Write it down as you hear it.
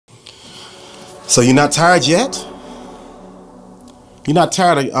So you're not tired yet? You're not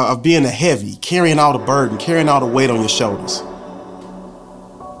tired of being a heavy, carrying all the burden, carrying all the weight on your shoulders?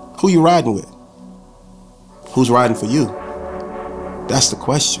 Who you riding with? Who's riding for you? That's the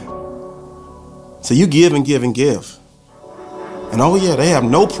question. So you give and give and give. And oh yeah, they have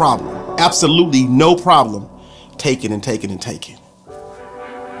no problem, absolutely no problem taking and taking and taking.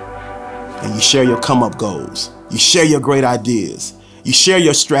 And you share your come-up goals. You share your great ideas. You share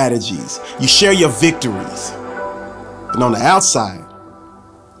your strategies. You share your victories. And on the outside,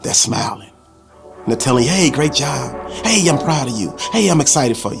 they're smiling. And they're telling you, hey, great job. Hey, I'm proud of you. Hey, I'm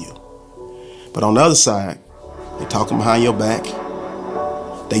excited for you. But on the other side, they're talking behind your back.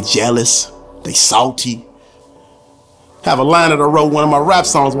 They jealous. They salty. Have a line that I wrote one of my rap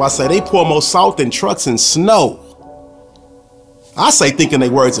songs where I say they pour more salt than trucks in snow. I say thinking they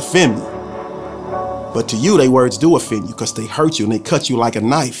words offend me. But to you, they words do offend you because they hurt you and they cut you like a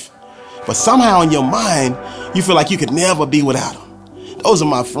knife. But somehow in your mind, you feel like you could never be without them. Those are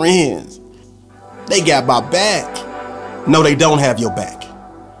my friends. They got my back. No, they don't have your back.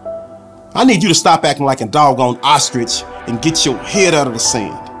 I need you to stop acting like a doggone ostrich and get your head out of the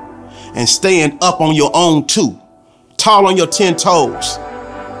sand and stand up on your own too, tall on your 10 toes,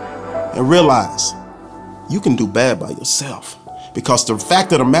 and realize you can do bad by yourself. Because the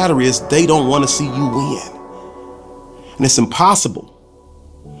fact of the matter is they don't want to see you win. And it's impossible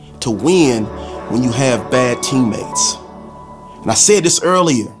to win when you have bad teammates. And I said this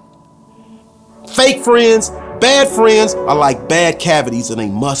earlier. Fake friends, bad friends are like bad cavities and they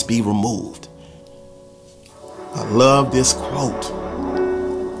must be removed. I love this quote.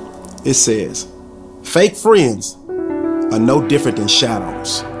 It says, fake friends are no different than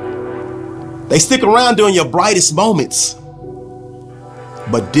shadows. They stick around during your brightest moments,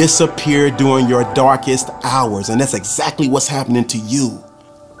 but disappear during your darkest hours. And that's exactly what's happening to you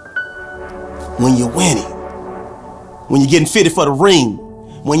when you're winning, when you're getting fitted for the ring,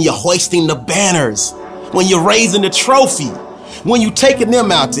 when you're hoisting the banners, when you're raising the trophy, when you taking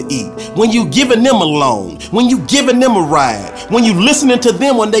them out to eat, when you giving them a loan, when you giving them a ride, when you listening to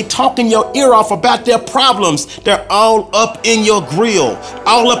them when they talking your ear off about their problems. They're all up in your grill,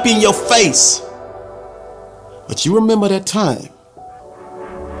 all up in your face. But you remember that time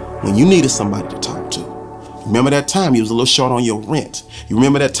when you needed somebody to talk to. Remember that time you was a little short on your rent. You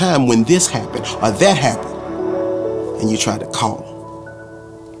remember that time when this happened or that happened and you tried to call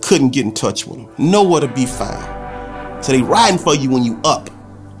them. Couldn't get in touch with them. Nowhere to be found. So they riding for you when you up,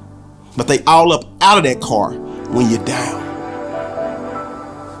 but they all up out of that car when you're down.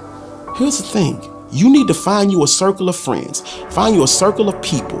 Here's the thing. You need to find you a circle of friends. Find you a circle of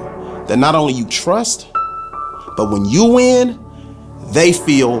people that not only you trust, but when you win, they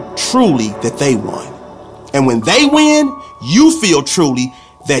feel truly that they won. And when they win, you feel truly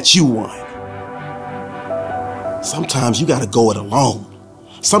that you won. Sometimes you got to go it alone.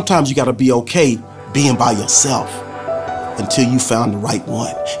 Sometimes you got to be okay being by yourself until you found the right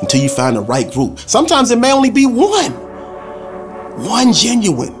one, until you find the right group. Sometimes it may only be one. One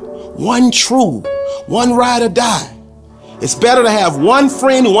genuine, one true, one ride or die. It's better to have one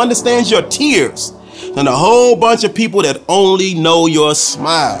friend who understands your tears than a whole bunch of people that only know your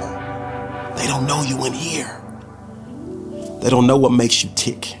smile. They don't know you in here. They don't know what makes you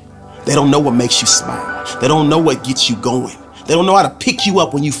tick. They don't know what makes you smile. They don't know what gets you going. They don't know how to pick you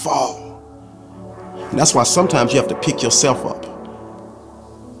up when you fall. And that's why sometimes you have to pick yourself up.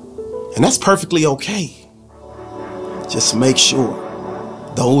 And that's perfectly okay. Just make sure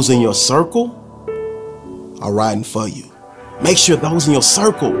those in your circle are riding for you. Make sure those in your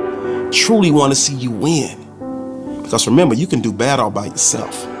circle truly want to see you win. Because remember, you can do bad all by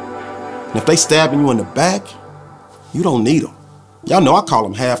yourself. And if they stabbing you in the back, you don't need them. Y'all know I call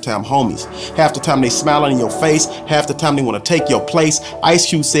them halftime homies. Half the time they smiling in your face, half the time they want to take your place. Ice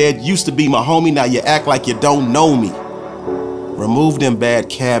Cube said, used to be my homie, now you act like you don't know me. Remove them bad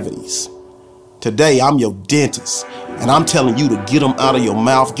cavities. Today, I'm your dentist, and I'm telling you to get them out of your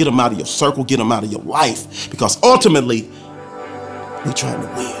mouth, get them out of your circle, get them out of your life. Because ultimately, we're trying to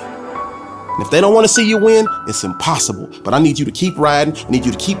win. And if they don't want to see you win, it's impossible. But I need you to keep riding, I need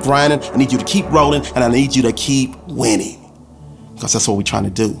you to keep grinding, I need you to keep rolling, and I need you to keep winning. Because that's what we're trying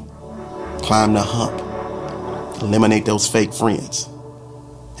to do. Climb the hump, eliminate those fake friends,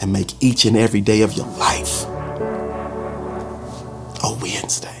 and make each and every day of your life a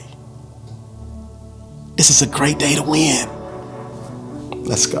Wednesday. This is a great day to win.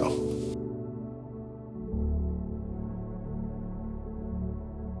 Let's go.